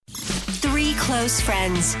close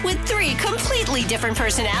friends with 3 completely different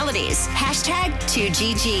personalities. Hashtag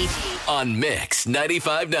 2GG. On Mix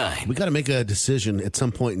 95.9. We got to make a decision at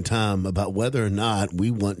some point in time about whether or not we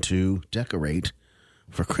want to decorate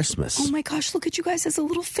for Christmas. Oh my gosh, look at you guys as a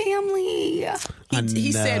little family.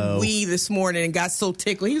 He said we this morning and got so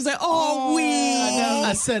tickled. He was like, we.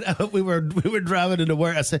 I said, we were driving into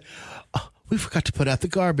work. I said, we forgot to put out the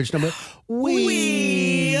garbage. And I'm like,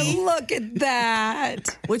 we. Look at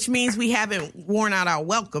that. Which means we haven't worn out our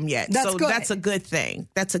welcome yet. That's good. That's a good thing.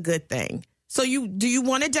 That's a good thing. So do you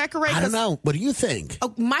want to decorate? I don't know. What do you think?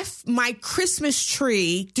 Oh, my Christmas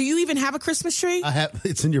tree. Do you even have a Christmas tree? I have.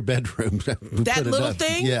 It's in your bedroom. That little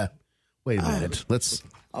thing? Yeah. Wait a minute. Let's.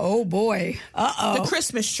 Oh boy. The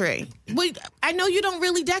Christmas tree. I know you don't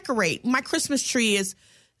really decorate. My Christmas tree is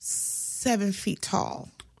 7 feet tall.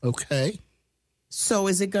 Okay. So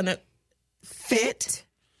is it gonna fit?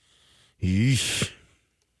 Yeesh.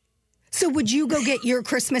 So would you go get your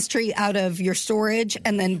Christmas tree out of your storage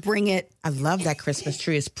and then bring it? I love that Christmas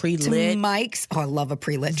tree. It's pre-lit. To Mike's? Oh, I love a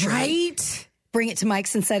pre-lit tree. Right? Bring it to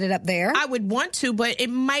Mike's and set it up there? I would want to, but it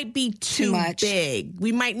might be too much. big.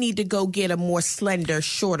 We might need to go get a more slender,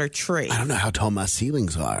 shorter tree. I don't know how tall my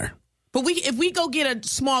ceilings are. But if we go get a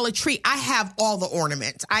smaller tree, I have all the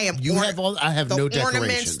ornaments. I have I have no decorations.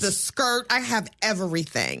 Ornaments, the skirt. I have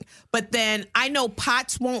everything. But then I know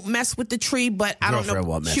Potts won't mess with the tree, but I don't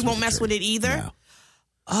know. She won't mess with it either. No.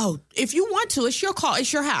 Oh, if you want to, it's your call.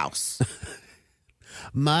 It's your house.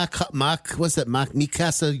 What's that? Mi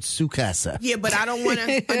casa, su casa. Yeah, but I don't want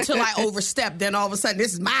to until I overstep. Then all of a sudden,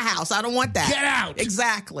 this is my house. I don't want that. Get out.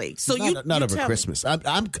 Exactly. So not over Christmas.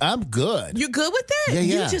 I'm good. You're good with that? Yeah.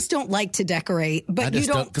 You just don't like to decorate, but you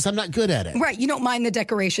don't because I'm not good at it. Right. You don't mind the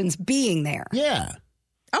decorations being there. Yeah.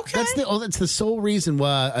 Okay. That's the sole reason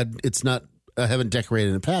why I haven't decorated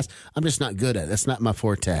in the past. I'm just not good at it. That's not my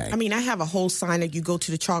forte. I mean, I have a whole sign that you go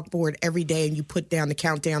to the chalkboard every day and you put down the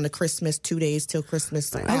countdown to Christmas, 2 days till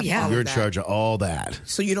Christmas. You're in charge of all that.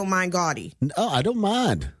 So you don't mind gaudy? No, I don't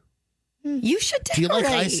mind. You should decorate. Do you like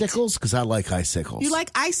icicles? Because I like icicles. You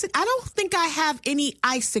like icicles? I don't think I have any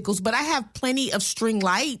icicles, but I have plenty of string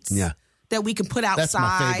lights. Yeah. That we can put outside. That's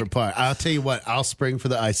my favorite part. I'll tell you what, I'll spring for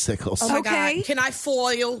the icicles. Oh my God. Can I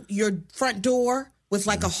foil your front door with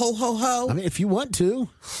like a ho-ho-ho? I mean, if you want to.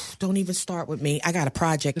 Don't even start with me. I got a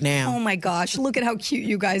project now. Oh my gosh, look at how cute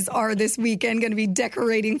you guys are this weekend. Going to be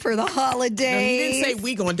decorating for the holidays. No, he didn't say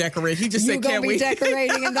we going to decorate. He just said, can't we? You're going to be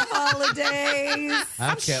decorating in the holidays.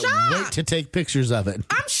 I can't wait to take pictures of it.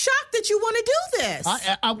 I'm shocked that you want to do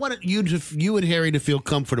this. I want you and Harry to feel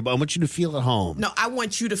comfortable. I want you to feel at home. No, I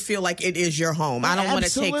want you to feel like it is your home. I don't want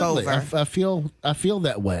to take over. I feel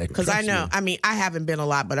that way. Because I know. I mean, I haven't been a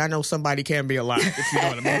lot, but I know somebody can be a lot. If you know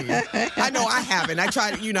what I mean. I know I haven't. I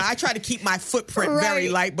try to keep my footprint very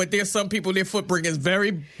light, but there's some people their footprint is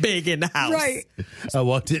very big in the house. Right. I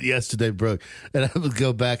walked in yesterday, Brooke, and I would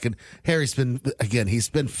go back, and Harry's been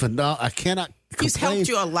phenomenal. I cannot complain. He's helped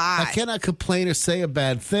you a lot. I cannot complain or say a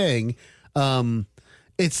bad thing.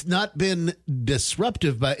 It's not been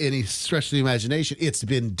disruptive by any stretch of the imagination. It's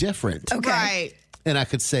been different. Okay. Right. And I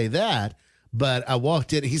could say that. But I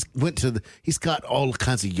walked in. He's got all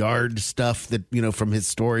kinds of yard stuff that from his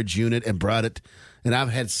storage unit and brought it. And I've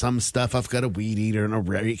had some stuff. I've got a weed eater and a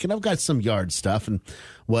rake, and I've got some yard stuff and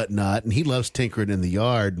whatnot. And he loves tinkering in the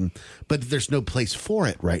yard, but there's no place for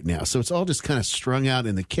it right now. So it's all just kind of strung out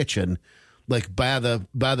in the kitchen, like by the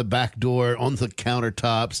back door on the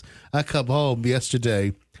countertops. I come home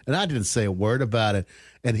yesterday and I didn't say a word about it.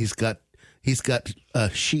 And he's got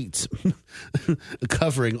sheets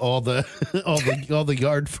covering all the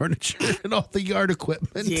yard furniture and all the yard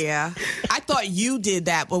equipment. Yeah, I thought you did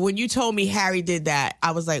that, but when you told me Harry did that,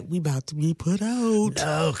 I was like, "We about to be put out."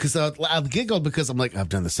 No, because I giggled because I'm like, I've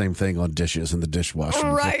done the same thing on dishes in the dishwasher.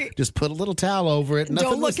 Right. Just put a little towel over it.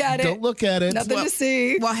 Don't look at it. Don't look at it. Nothing to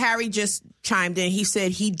see. Well, Harry just chimed in. He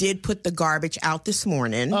said he did put the garbage out this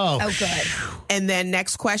morning. Oh good. And then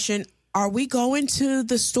next question. Are we going to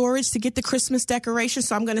the storage to get the Christmas decorations?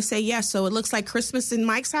 So I'm going to say yes. So it looks like Christmas in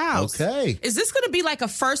Mike's house. Okay. Is this going to be like a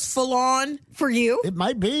first full-on? For you? It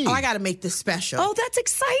might be. Oh, I got to make this special. Oh, that's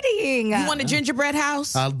exciting. You want a gingerbread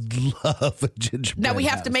house? I love a gingerbread Now we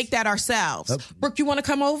have house. to make that ourselves. Brooke, you want to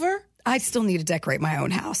come over? I still need to decorate my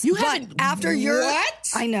own house. You haven't. After your What?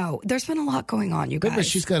 I know. There's been a lot going on, you guys. But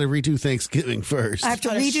she's got to redo Thanksgiving first. I have to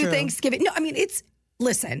That is redo true. Thanksgiving. No, I mean,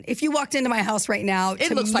 listen, if you walked into my house right now, It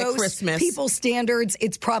to looks like most Christmas. people's standards,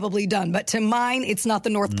 it's probably done. But to mine, it's not the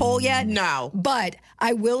North Pole yet. No. But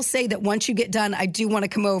I will say that once you get done, I do want to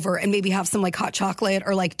come over and maybe have some like hot chocolate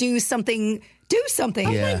or like do something. Yeah.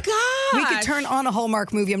 Oh my God. We could turn on a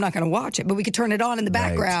Hallmark movie. I'm not going to watch it, but we could turn it on in the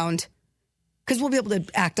background. because we'll be able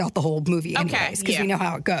to act out the whole movie anyways, because we know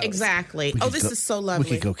how it goes. Exactly. This is so lovely.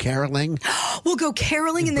 We could go caroling. We'll go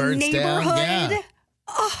caroling in the neighborhood.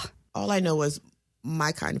 Yeah. All I know is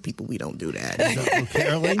my kind of people, we don't do that. Go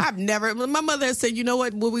caroling? I've never, my mother has said, you know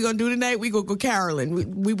what we going to do tonight? We going to go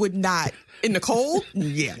caroling. We would not. In the cold?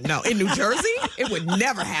 Yeah, no. In New Jersey? It would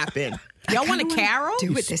never happen. Y'all want to carol?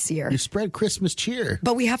 Do it this year. You spread Christmas cheer.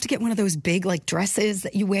 But we have to get one of those big like dresses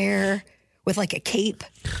that you wear with like a cape.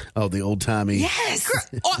 Oh, the old timey. Yes.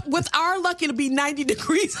 With our luck, it'll be 90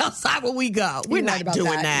 degrees outside when we go. We're not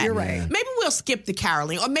doing that. You're right. Maybe we'll skip the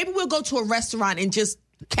caroling, or maybe we'll go to a restaurant and just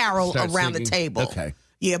carol around the table. Okay.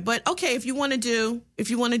 Yeah, but okay, if you want to do.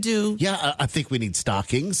 Yeah, I think we need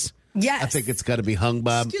stockings. Yes. I think it's got to be hung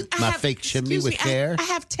by fake chimney with care. I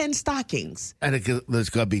have 10 stockings. And there's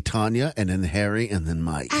got to be Tanya, and then Harry, and then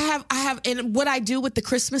Mike. I have, and what I do with the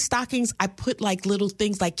Christmas stockings, I put like little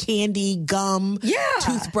things like candy, gum,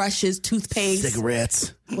 toothbrushes, toothpaste.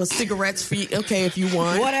 Cigarettes. Well, cigarettes for you. Okay, if you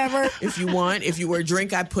want. Whatever. If you want. If you were a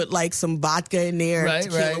drink, I put like some vodka in there,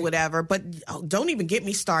 tequila, whatever. But don't even get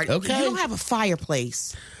me started. Okay. You don't have a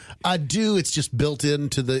fireplace. I do. It's just built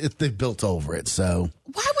into they've built over it, so.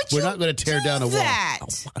 Why would you We're not going to tear down a wall. that?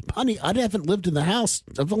 Oh, honey, I haven't lived in the house.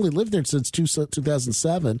 I've only lived there since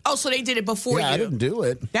 2007. Oh, so they did it before you? I didn't do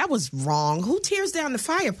it. That was wrong. Who tears down the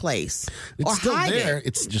fireplace? It's or still hide there. it?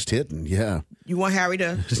 It's just hidden, yeah. You want Harry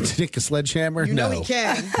to Just take a sledgehammer? You know he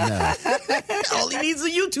can. No. All he needs is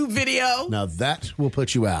a YouTube video. Now that will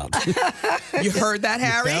put you out. You heard that,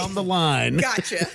 Harry? Down the line. Gotcha.